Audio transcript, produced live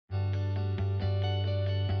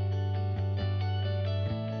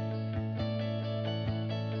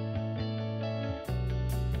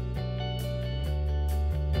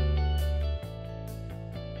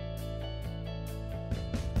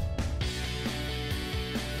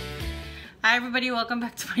Hi everybody, welcome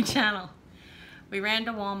back to my channel. We ran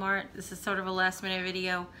to Walmart. This is sort of a last minute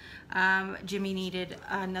video. Jimmy needed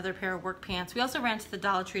another pair of work pants. We also ran to the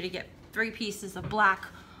Dollar Tree to get 3 pieces of black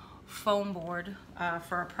foam board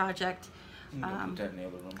for a project.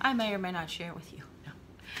 I may or may not share with you. No.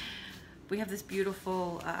 We have this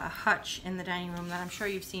beautiful hutch in the dining room that I'm sure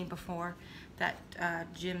you've seen before that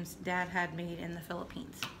Jim's dad had made in the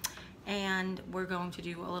Philippines. And we're going to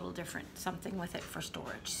do a little different something with it for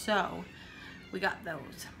storage. So we got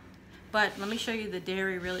those. But let me show you the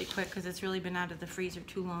dairy really quick because it's really been out of the freezer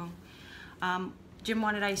too long. Jim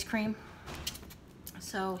wanted ice cream,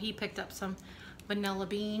 so he picked up some vanilla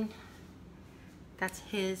bean. That's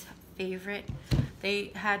his favorite.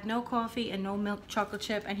 They had no coffee and no milk chocolate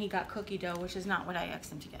chip, and he got cookie dough, which is not what I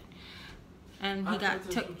asked him to get. And he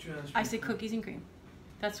I said cookies and cream.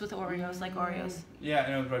 That's with Oreos, like Oreos. Yeah,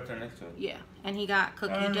 and it was right there next to it. Yeah, and he got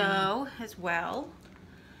cookie dough as well.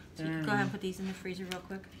 So you can go ahead and put these in the freezer real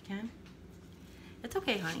quick if you can. It's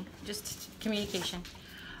okay, honey. Just communication.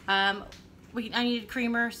 I needed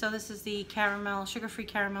creamer, so this is the caramel, sugar-free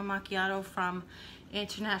caramel macchiato from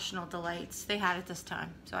International Delights. They had it this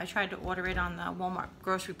time, so I tried to order it on the Walmart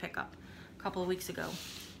grocery pickup a couple of weeks ago,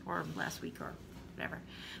 or last week, or whatever.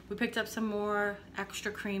 We picked up some more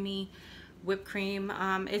extra creamy whipped cream.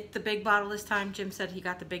 It's the big bottle this time. Jim said he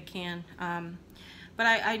got the big can. But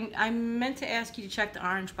I meant to ask you to check the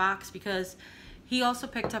orange box because he also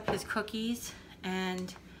picked up his cookies,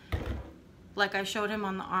 and like I showed him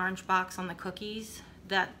on the orange box on the cookies,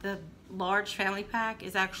 that the large family pack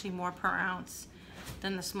is actually more per ounce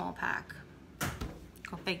than the small pack.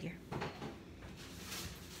 Go figure.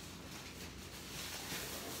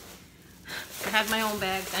 I had my own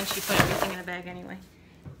bags, and she put everything in a bag anyway.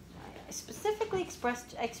 I specifically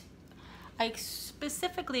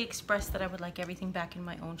expressed that I would like everything back in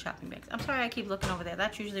my own shopping bags. I'm sorry I keep looking over there.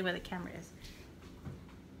 That's usually where the camera is.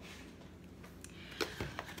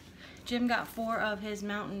 Jim got 4 of his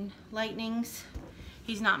Mountain Lightnings.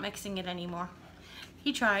 He's not mixing it anymore.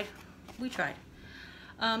 He tried. We tried.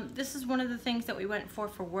 This is one of the things that we went for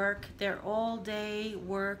work. They're all-day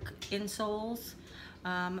work insoles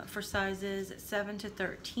for sizes 7 to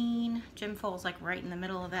 13. Jim falls like right in the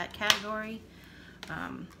middle of that category.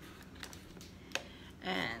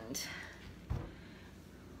 And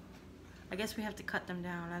I guess we have to cut them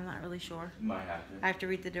down. I'm not really sure. Might have to. I have to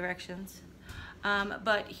read the directions.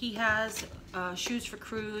 But he has shoes for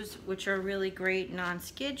cruise, which are really great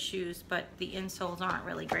non-skid shoes, but the insoles aren't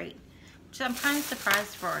really great, which I'm kind of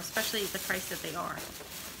surprised for, especially at the price that they are.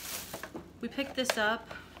 We picked this up,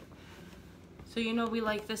 so you know we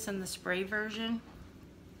like this in the spray version.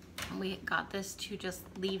 And we got this to just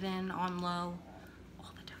leave in on low.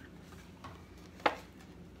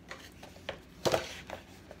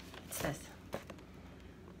 What's this?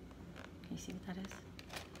 Can you see what that is?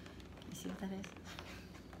 See what that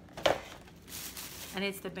is? And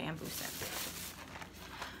it's the bamboo set.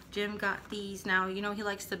 Jim got these. Now, you know he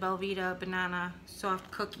likes the Belvita banana soft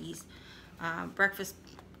cookies, breakfast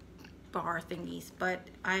bar thingies, but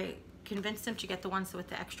I convinced him to get the ones with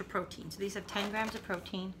the extra protein. So these have 10 grams of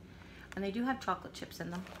protein, and they do have chocolate chips in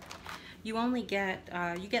them. You only get,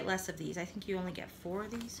 you get less of these. I think you only get 4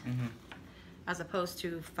 of these. Mm-hmm. As opposed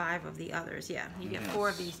to 5 of the others. Yeah, you get 4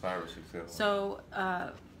 of these. 5 or 6. So,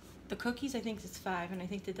 the cookies, I think it's 5, and I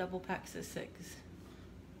think the double packs is 6.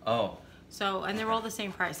 Oh. So, and they're all the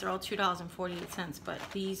same price. They're all $2.48, but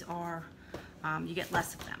these are, you get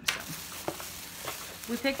less of them.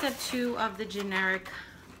 So, we picked up 2 of the generic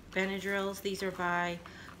Benadryls. These are by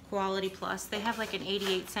Quality Plus. They have like an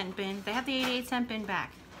 88-cent bin. They have the 88-cent bin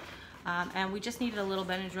back. And we just needed a little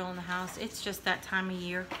Benadryl in the house. It's just that time of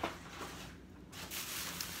year.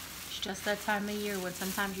 It's just that time of year when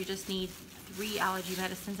sometimes you just need 3 allergy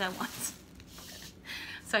medicines at once.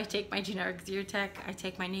 So I take my generic Zyrtec, I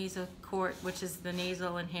take my Nasocort, which is the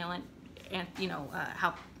nasal inhalant, and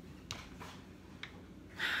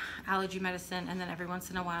allergy medicine, and then every once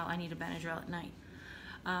in a while I need a Benadryl at night.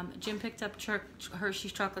 Jim picked up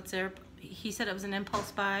Hershey's chocolate syrup. He said it was an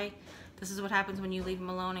impulse buy. This is what happens when you leave him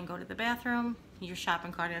alone and go to the bathroom. Your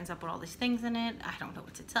shopping cart ends up with all these things in it. I don't know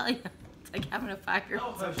what to tell you. It's like having a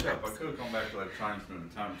 5-year-old. No, hush up. I could have come back to like trying some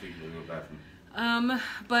time to take you to the bathroom.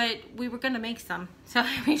 But we were gonna make some, so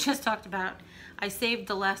we just talked about. I saved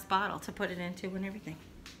the last bottle to put it into and everything.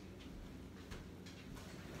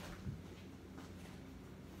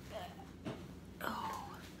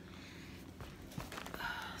 Oh.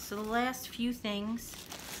 So the last few things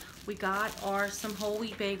we got are some whole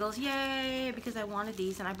wheat bagels. Yay! Because I wanted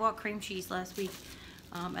these, and I bought cream cheese last week.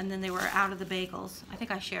 And then they were out of the bagels. I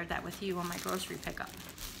think I shared that with you on my grocery pickup.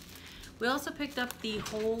 We also picked up the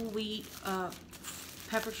whole wheat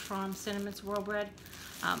Pepperidge Farm Cinnamon Swirl Bread.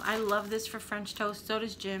 I love this for French toast. So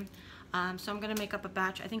does Jim. So I'm gonna make up a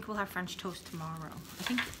batch. I think we'll have French toast tomorrow. I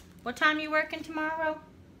think. What time are you working tomorrow?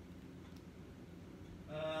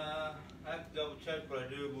 I have to double check, but I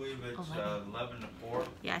do believe it's 11 to 4.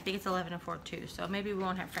 Yeah, I think it's 11 to 4 too. So maybe we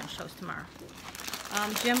won't have French toast tomorrow.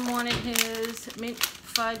 Jim wanted his mint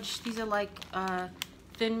fudge. These are like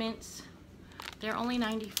thin mints. They're only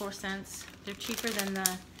 94 cents. They're cheaper than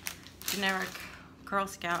the generic Girl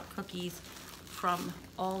Scout cookies from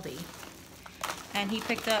Aldi. And he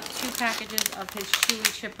picked up 2 packages of his chewy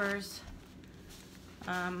chippers.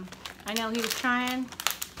 I know he was trying.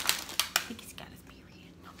 I think he's got his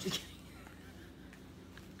period. No, I'm just kidding.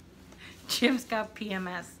 Jim's got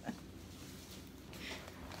PMS.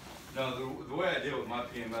 No, the way I deal with my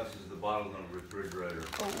PMS is the bottle in the refrigerator.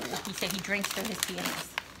 Oh, he said he drinks through his PMS.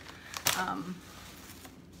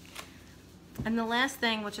 And the last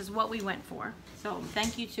thing, which is what we went for. So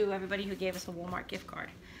thank you to everybody who gave us a Walmart gift card.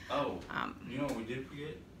 Oh, you know what we did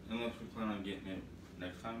forget? Unless we plan on getting it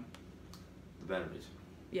next time? The batteries.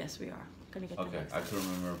 Yes, we are gonna get the next I time.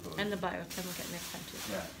 couldn't remember. And the biotin we'll get next time too.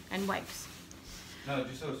 Yeah. And wipes. No,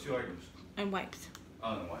 just those 2 items. And wipes.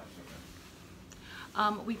 Oh, and the wipes,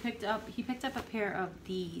 okay. He picked up a pair of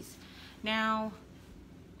these. Now,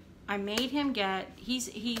 I made him get,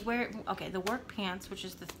 the work pants, which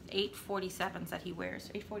is the 847s that he wears.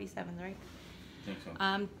 847s, right? I think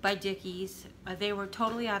so. By Dickies. They were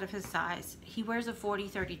totally out of his size. He wears a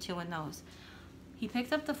 40-32 in those. He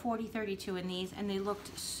picked up the 40-32 in these, and they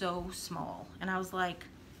looked so small. And I was like,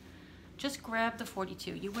 just grab the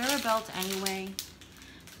 42. You wear a belt anyway.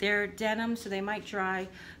 They're denim, so they might dry.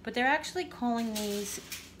 But they're actually calling these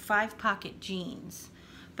 5-pocket jeans.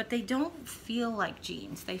 But they don't feel like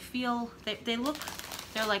jeans. They feel, they're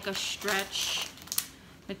like a stretch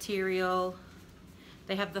material.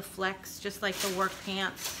 They have the flex, just like the work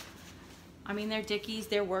pants. I mean, they're Dickies,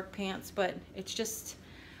 they're work pants, but it's just,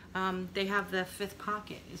 they have the 5th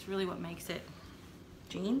pocket is really what makes it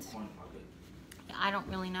jeans. Yeah, I don't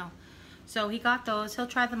really know. So he got those. He'll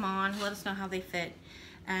try them on, let us know how they fit.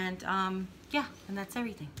 And yeah, and that's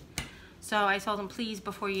everything. So I told him, please,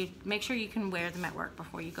 before you, make sure you can wear them at work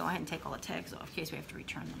before you go ahead and take all the tags off in case we have to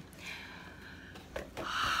return them.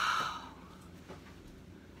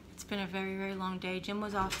 It's been a very, very long day. Jim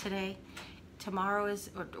was off today. Tomorrow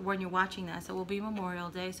is, or when you're watching this, it will be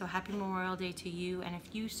Memorial Day. So happy Memorial Day to you. And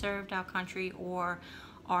if you served our country or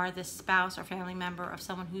are the spouse or family member of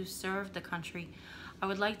someone who served the country, I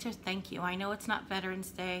would like to thank you. I know it's not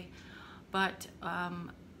Veterans Day, but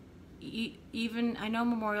even, I know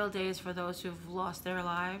Memorial Day is for those who've lost their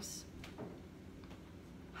lives.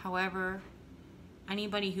 However,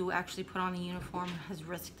 anybody who actually put on the uniform has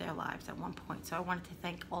risked their lives at one point. So I wanted to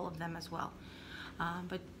thank all of them as well.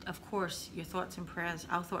 But of course, your thoughts and prayers,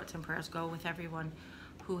 our thoughts and prayers go with everyone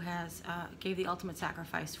who has gave the ultimate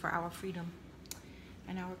sacrifice for our freedom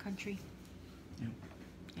and our country. Yep.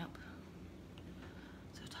 Yep.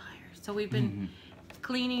 So tired. So we've been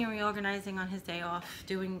cleaning and reorganizing on his day off,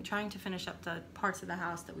 trying to finish up the parts of the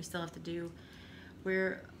house that we still have to do.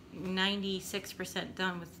 We're 96%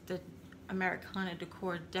 done with the Americana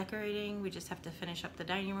decor decorating. We just have to finish up the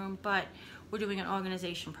dining room, but we're doing an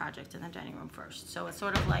organization project in the dining room first. So it's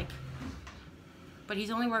sort of like, but he's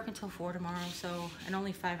only working till 4 tomorrow, so, and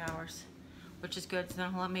only 5 hours, which is good. So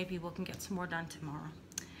then maybe we can get some more done tomorrow.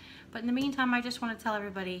 But in the meantime, I just want to tell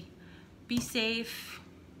everybody, be safe.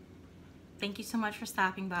 Thank you so much for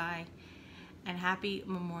stopping by, and happy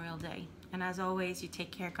Memorial Day. And as always, you take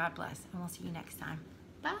care, God bless, and we'll see you next time.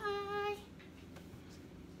 Bye.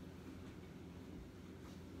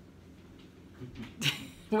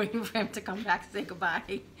 Waiting for him to come back to say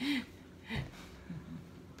goodbye.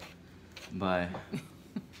 Bye.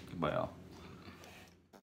 Goodbye, all.